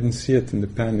 I couldn't see it in the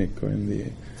panic or in the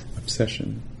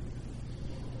obsession.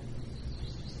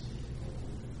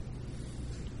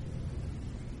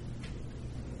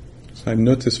 So I've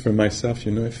noticed for myself,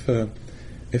 if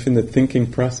in the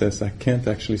thinking process I can't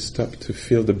actually stop to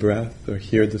feel the breath or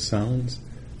hear the sounds,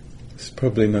 it's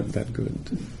probably not that good.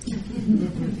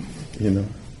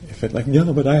 If it's like,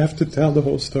 but I have to tell the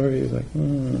whole story, it's like,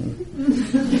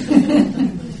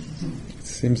 it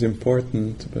seems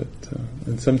important, but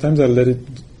and sometimes I let it,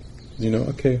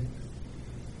 okay,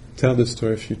 tell the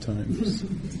story a few times,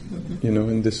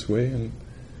 in this way, and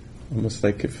almost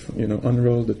like if,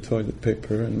 unroll the toilet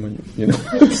paper, and when,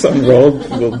 it's unrolled,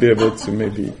 we'll be able to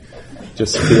maybe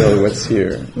just feel what's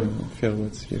here, feel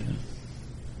what's here.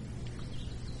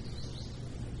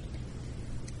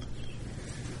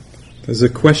 There's a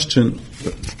question.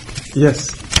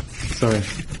 Yes. Sorry.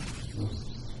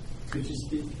 Could you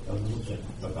speak a little bit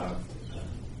about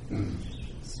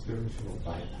spiritual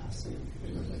bypassing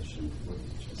in relation to what you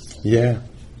just said? Yeah,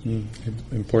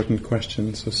 important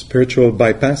question. So spiritual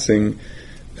bypassing,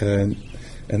 and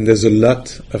there's a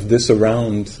lot of this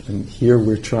around, and here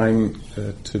we're trying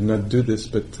to not do this,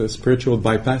 but spiritual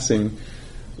bypassing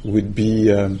would be,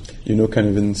 kind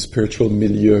of in spiritual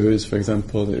milieus, for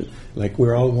example, like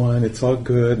we're all one, it's all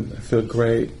good, I feel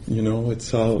great,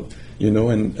 it's all,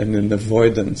 and an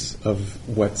avoidance of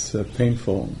what's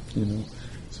painful,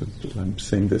 So I'm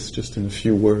saying this just in a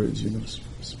few words,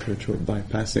 spiritual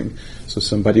bypassing. So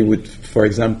somebody would, for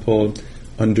example,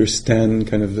 understand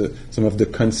kind of some of the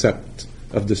concept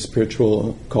of the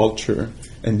spiritual culture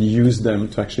and use them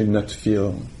to actually not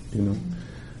feel,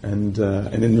 And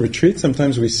in retreat,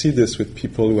 sometimes we see this with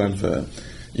people who have,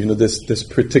 this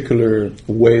particular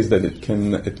ways that it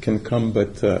can come.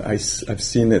 But I've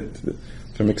seen it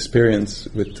from experience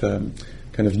with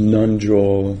kind of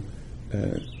non-dual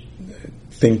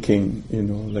thinking.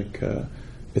 Like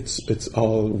it's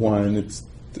all one. It's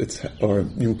or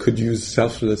you could use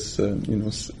selfless.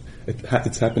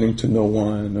 It's happening to no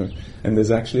one, and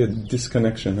there's actually a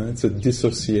disconnection. It's a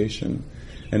dissociation.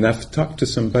 And I've talked to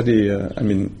somebody, a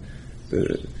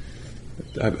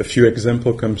few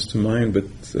examples comes to mind, but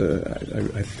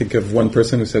I think of one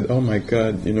person who said, oh my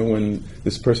God, when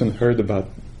this person heard about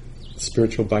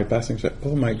spiritual bypassing, she said,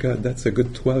 oh my God, that's a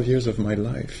good 12 years of my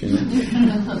life, and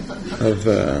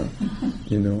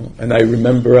I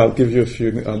remember, I'll give you a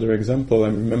few other examples. I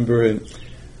remember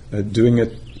doing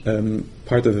it,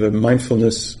 part of a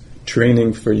mindfulness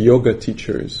training for yoga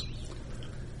teachers.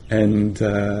 And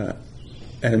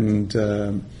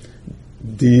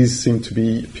these seem to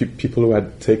be people who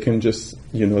had taken just,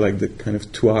 like the kind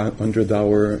of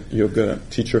 200-hour yoga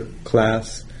teacher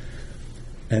class,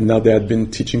 and now they had been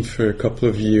teaching for a couple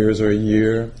of years or a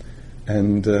year,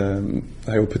 and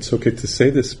I hope it's okay to say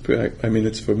this,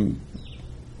 it's from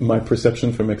my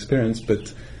perception from experience,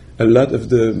 but a lot of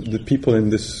the people in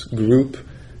this group,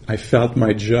 I felt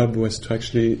my job was to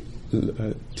actually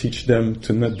teach them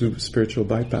to not do spiritual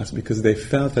bypass, because they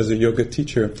felt as a yoga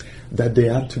teacher that they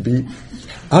had to be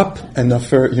up and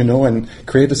offer, and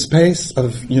create a space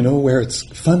of, where it's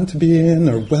fun to be in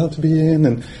or well to be in,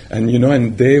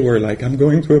 and they were like, I'm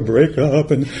going to a breakup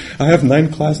and I have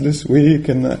 9 classes this week,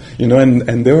 and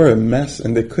and they were a mess,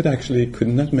 and they could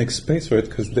not make space for it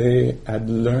because they had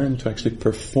learned to actually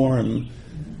perform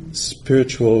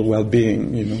spiritual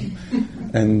well-being,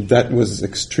 and that was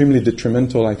extremely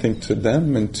detrimental, I think, to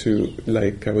them, and to,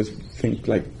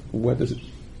 what is it,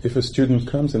 if a student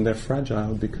comes and they're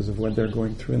fragile because of what they're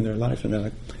going through in their life, and they're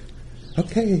like,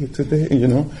 okay, today,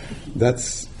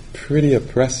 that's pretty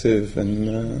oppressive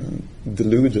and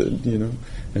deluded,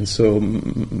 and so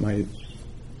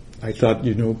I thought,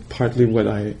 partly what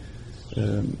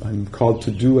I'm called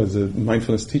to do as a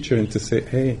mindfulness teacher, and to say,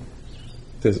 hey,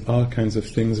 there's all kinds of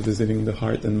things visiting the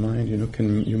heart and mind.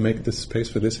 Can you make the space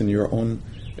for this in your own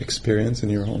experience,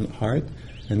 in your own heart,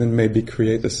 and then maybe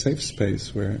create a safe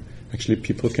space where actually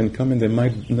people can come and they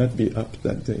might not be up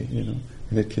that day,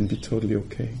 and it can be totally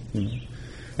okay,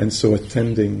 And so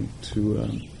attending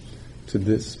to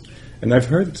this, and I've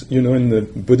heard, in the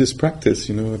Buddhist practice,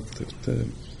 I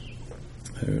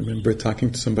remember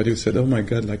talking to somebody who said, "Oh my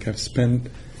God,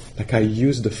 I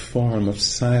used the form of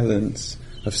silence."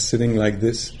 Of sitting like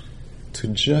this to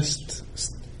just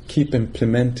keep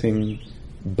implementing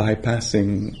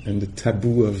bypassing and the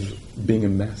taboo of being a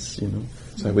mess,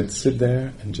 So I would sit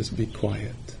there and just be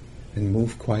quiet and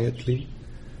move quietly,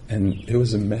 and it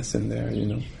was a mess in there,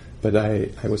 But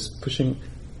I was pushing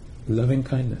loving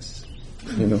kindness,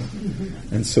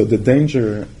 And so the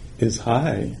danger is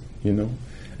high,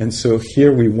 And so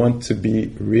here we want to be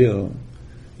real,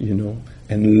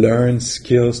 and learn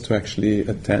skills to actually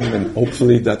attend. And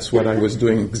hopefully that's what I was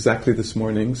doing exactly this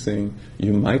morning, saying,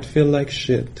 you might feel like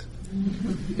shit,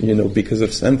 because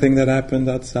of something that happened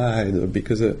outside, or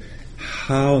because of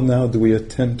how now do we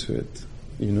attend to it?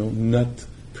 Not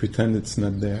pretend it's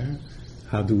not there.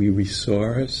 How do we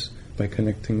resource by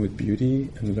connecting with beauty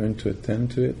and learn to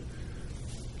attend to it?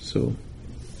 So,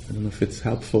 I don't know if it's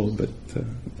helpful, but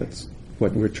that's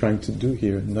what we're trying to do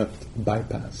here, not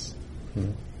bypass.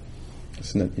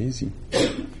 It's not easy.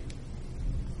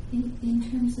 In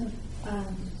terms of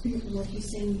what you're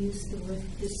saying, use the word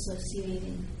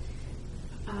dissociating,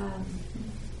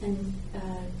 and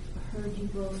heard you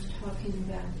both talking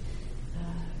about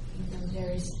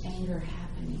there is anger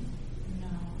happening,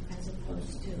 as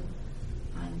opposed to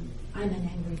I'm an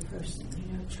angry person,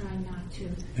 trying not to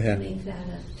make that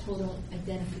a total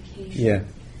identification. Yeah.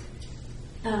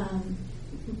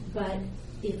 But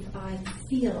if I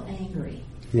feel angry,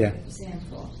 for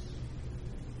example,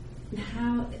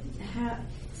 how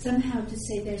somehow to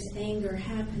say there's anger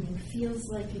happening feels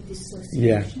like a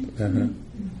Yeah. dissociation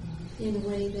in a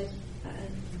way that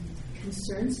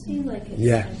concerns me, like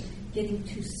it's getting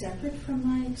too separate from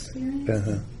my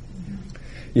experience.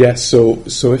 Yeah, so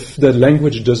if the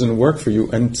language doesn't work for you,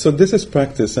 and so this is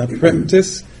practice.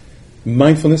 Practice,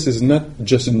 mindfulness is not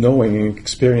just knowing and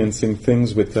experiencing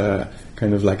things with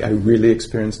kind of like, I really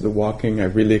experienced the walking, I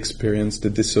really experienced the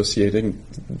dissociating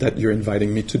that you're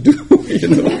inviting me to do, you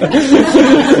know.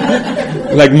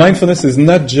 Like mindfulness is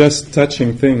not just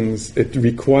touching things, it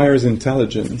requires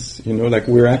intelligence, you know, like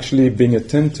we're actually being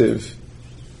attentive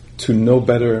to know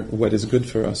better what is good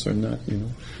for us or not, you know.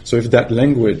 So if that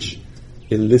language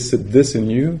elicit this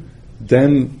in you,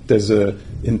 then there's a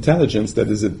intelligence that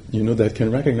is that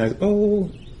can recognize,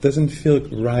 doesn't feel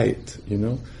right, you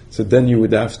know. So then you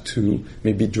would have to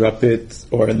maybe drop it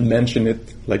or mention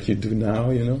it like you do now,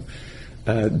 you know.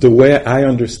 The way I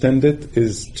understand it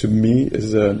is, to me,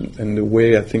 and the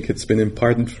way I think it's been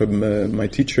imparted from my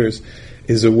teachers,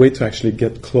 is a way to actually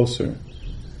get closer,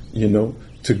 you know,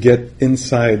 to get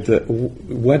inside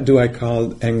what do I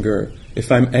call anger?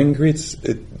 If I'm angry,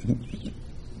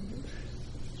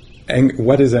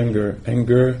 what is anger?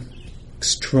 Anger,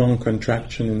 strong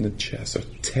contraction in the chest, or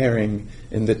tearing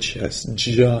in the chest,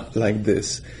 jaw like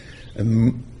this, a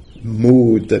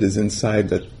mood that is inside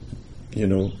that, you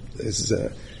know, is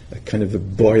a kind of a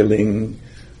boiling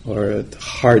or a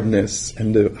hardness.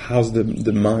 And how's the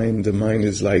mind? The mind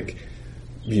is like,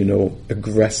 you know,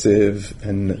 aggressive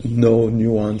and no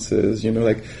nuances, you know,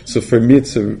 like, so for me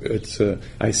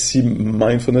I see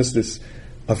mindfulness, this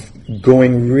of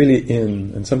going really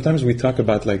in, and sometimes we talk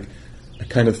about like a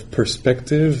kind of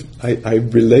perspective. I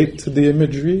relate to the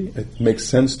imagery, it makes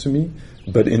sense to me,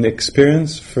 but in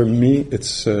experience, for me,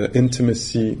 it's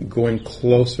intimacy, going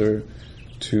closer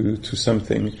to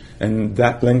something, and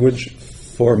that language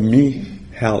for me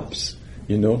helps,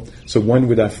 you know. So one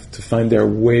would have to find their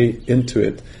way into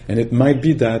it, and it might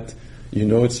be that, you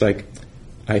know, it's like,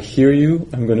 I hear you,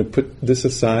 I'm going to put this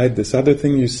aside, this other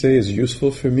thing you say is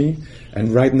useful for me,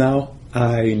 and right now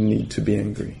I need to be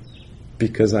angry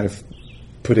because I've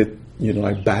put it, you know,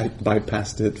 I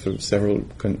bypassed it for several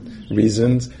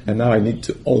reasons, and now I need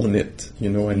to own it, you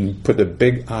know, and put a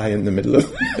big I in the middle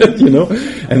of it, you know.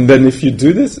 And then if you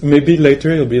do this, maybe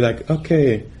later you'll be like,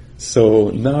 okay, so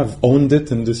now I've owned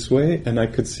it in this way, and I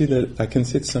can see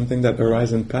it's something that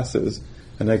arises and passes,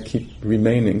 and I keep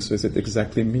remaining. So is it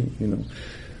exactly me, you know?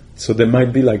 So there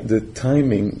might be like the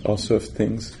timing also of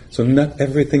things. So not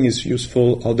everything is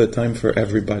useful all the time for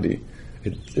everybody.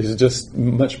 It is just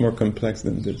much more complex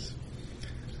than this.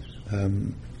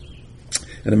 And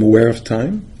I'm aware of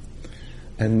time,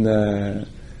 and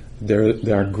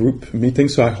there are group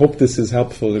meetings, so I hope this is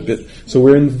helpful a bit. So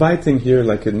we're inviting here,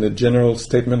 like in the general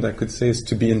statement I could say, is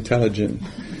to be intelligent.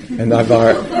 And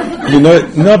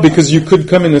because you could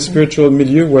come in a spiritual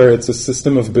milieu where it's a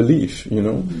system of belief, you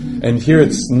know, and here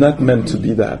it's not meant to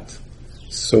be that.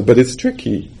 So, but it's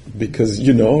tricky, because,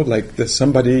 you know, like there's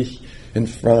somebody in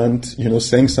front, you know,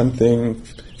 saying something,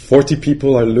 40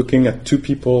 people are looking at 2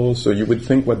 people, so you would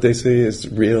think what they say is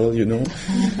real, you know,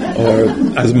 or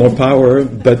has more power,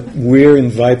 but we're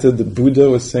invited. The Buddha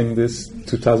was saying this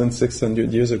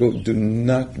 2,600 years ago, do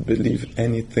not believe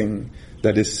anything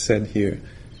that is said here.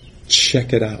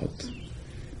 Check it out.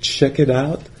 Check it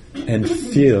out and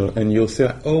feel, and you'll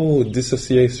say, oh,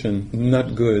 dissociation,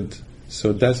 not good.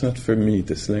 So that's not for me,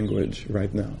 this language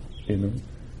right now, you know.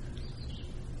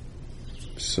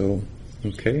 So,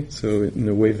 okay, so in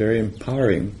a way very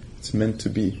empowering. It's meant to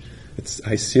be.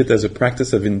 I see it as a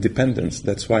practice of independence.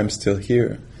 That's why I'm still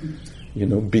here, you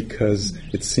know, because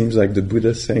it seems like the Buddha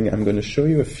is saying, I'm going to show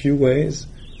you a few ways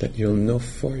that you'll know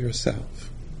for yourself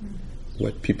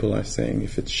what people are saying,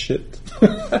 if it's shit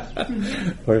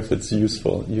or if it's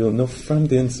useful. You'll know from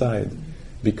the inside,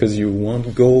 because you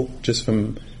won't go just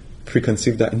from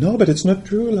preconceived that, no, but it's not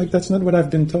true, like that's not what I've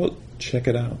been told. Check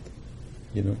it out.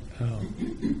 You know, how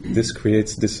this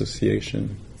creates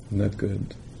dissociation, not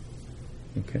good.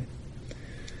 Okay.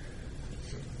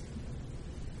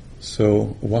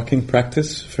 So, walking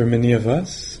practice for many of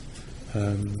us.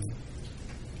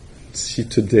 See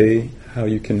today how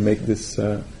you can make this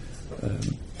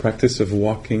practice of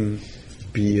walking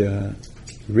be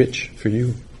rich for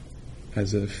you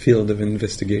as a field of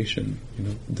investigation. You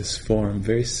know, this form,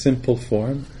 very simple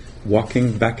form,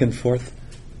 walking back and forth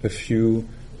a few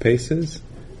paces,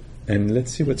 and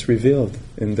let's see what's revealed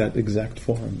in that exact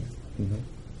form, you know,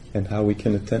 and how we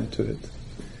can attend to it.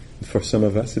 For some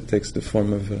of us, it takes the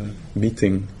form of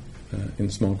meeting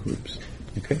in small groups.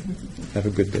 Okay? Have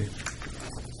a good day.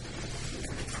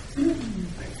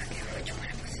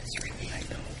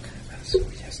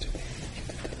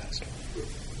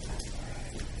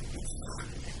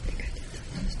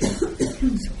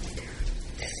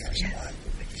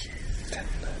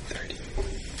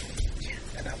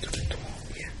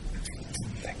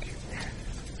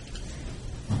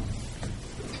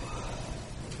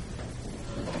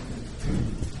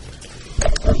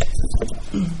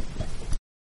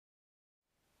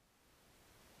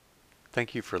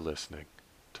 Thank you for listening.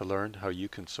 To learn how you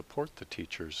can support the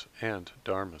teachers and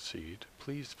Dharma Seed,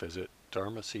 please visit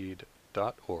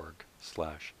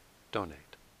dharmaseed.org/donate.